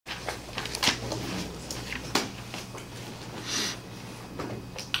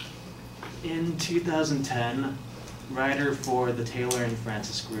In 2010, writer for the Taylor and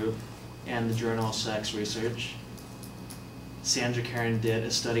Francis Group and the journal Sex Research, Sandra Karen did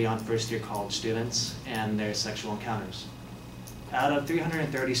a study on first-year college students and their sexual encounters. Out of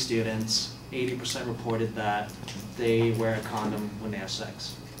 330 students, 80% reported that they wear a condom when they have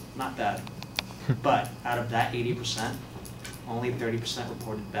sex. Not bad. But out of that 80%, only 30%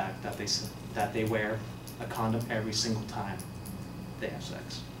 reported back that they wear a condom every single time they have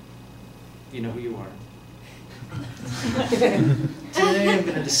sex. You know who you are. Today I'm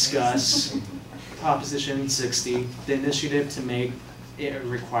going to discuss Proposition 60, the initiative to make it a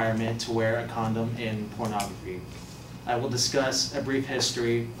requirement to wear a condom in pornography. I will discuss a brief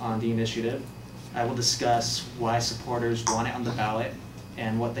history on the initiative. I will discuss why supporters want it on the ballot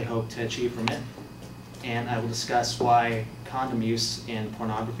and what they hope to achieve from it. And I will discuss why condom use in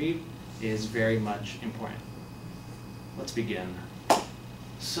pornography is very much important. Let's begin.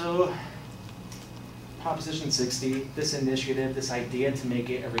 So, Proposition 60, this initiative, this idea to make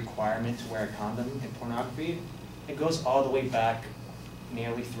it a requirement to wear a condom in pornography, it goes all the way back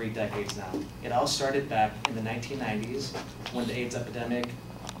nearly 3 decades now. It all started back in the 1990s when the AIDS epidemic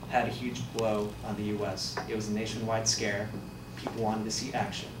had a huge blow on the US. It was a nationwide scare. People wanted to see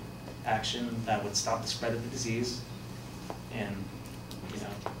action. Action that would stop the spread of the disease and,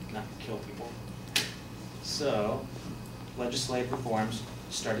 not kill people. So, legislative reforms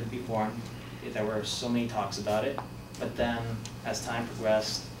started to be formed. There were so many talks about it, but then as time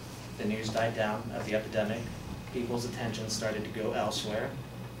progressed, the news died down of the epidemic. People's attention started to go elsewhere.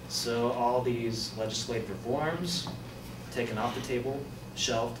 So all these legislative reforms taken off the table,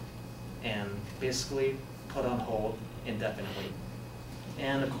 shelved, and basically put on hold indefinitely.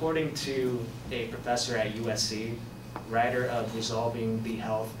 And according to a professor at USC, writer of Resolving the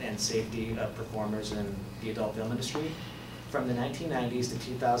Health and Safety of Performers in the Adult Film Industry, from the 1990s to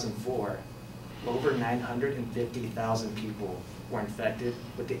 2004, over 950,000 people were infected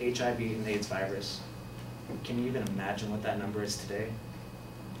with the HIV and AIDS virus. Can you even imagine what that number is today?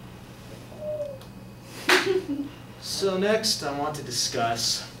 So next, I want to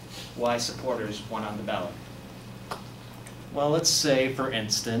discuss why supporters want on the ballot. Well, let's say, for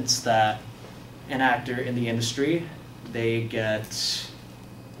instance, that an actor in the industry, they get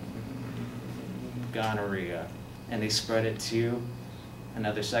gonorrhea, and they spread it to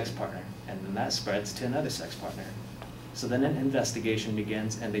another sex partner, and then that spreads to another sex partner. So then an investigation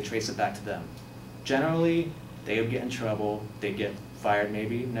begins, and they trace it back to them. Generally, they would get in trouble, they get fired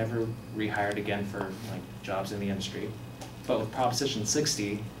maybe, never rehired again for jobs in the industry. But with Proposition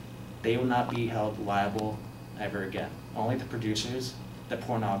 60, they will not be held liable ever again. Only the producers, the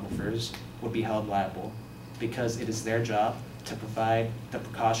pornographers, would be held liable because it is their job to provide the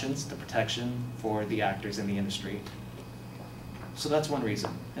precautions, the protection for the actors in the industry. So that's one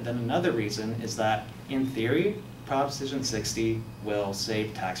reason. And then another reason is that, in theory, Proposition 60 will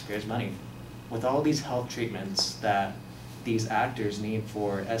save taxpayers money. With all these health treatments that these actors need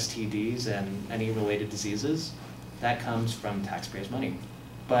for STDs and any related diseases, that comes from taxpayers' money.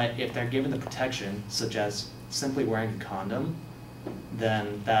 But if they're given the protection, such as simply wearing a condom,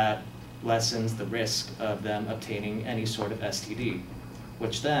 then that lessens the risk of them obtaining any sort of STD,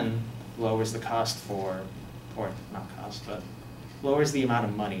 which then lowers the cost for, or not cost, but lowers the amount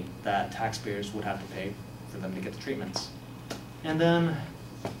of money that taxpayers would have to pay for them to get the treatments. And then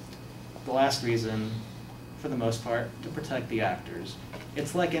the last reason, for the most part, to protect the actors.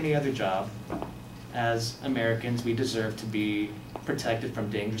 It's like any other job. As Americans, we deserve to be protected from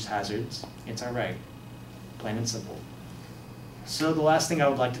dangerous hazards. It's our right, plain and simple. So the last thing I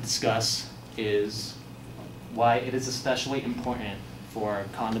would like to discuss is why it is especially important for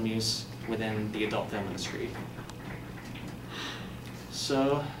condom use within the adult film industry.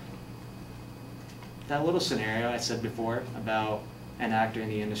 So that little scenario I said before about an actor in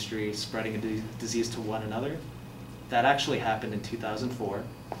the industry spreading a disease to one another, that actually happened in 2004.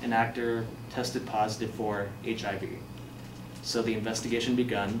 An actor tested positive for HIV. So the investigation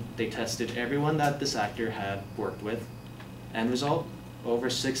begun. They tested everyone that this actor had worked with. End result, over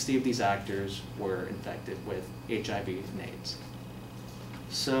 60 of these actors were infected with HIV and AIDS.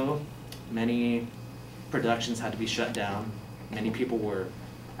 So many productions had to be shut down. Many people were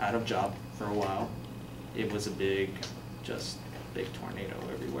out of job for a while. It was a big tornado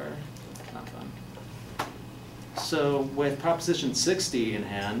everywhere. Not fun. So with Proposition 60 in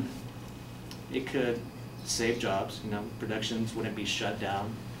hand, it could save jobs. Productions wouldn't be shut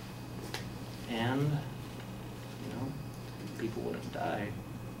down, and people wouldn't die.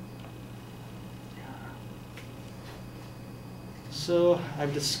 Yeah. So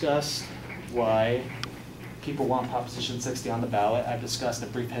I've discussed why people want Proposition 60 on the ballot. I've discussed a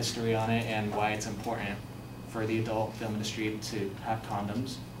brief history on it and why it's important for the adult film industry to have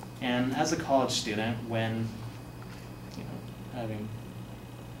condoms. And as a college student, when having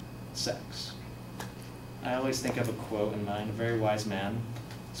sex, I always think of a quote in mind, a very wise man.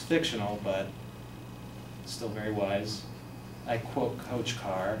 It's fictional, but still very wise. I quote Coach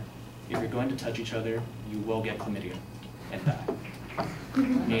Carr, "If you're going to touch each other, you will get chlamydia and die."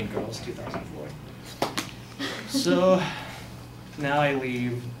 Mean Girls, 2004. So now I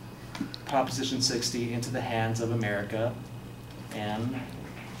leave Proposition 60 into the hands of America, and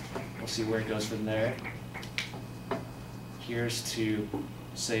we'll see where it goes from there. Here's to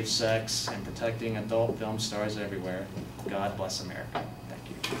safe sex and protecting adult film stars everywhere. God bless America.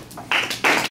 Thank you.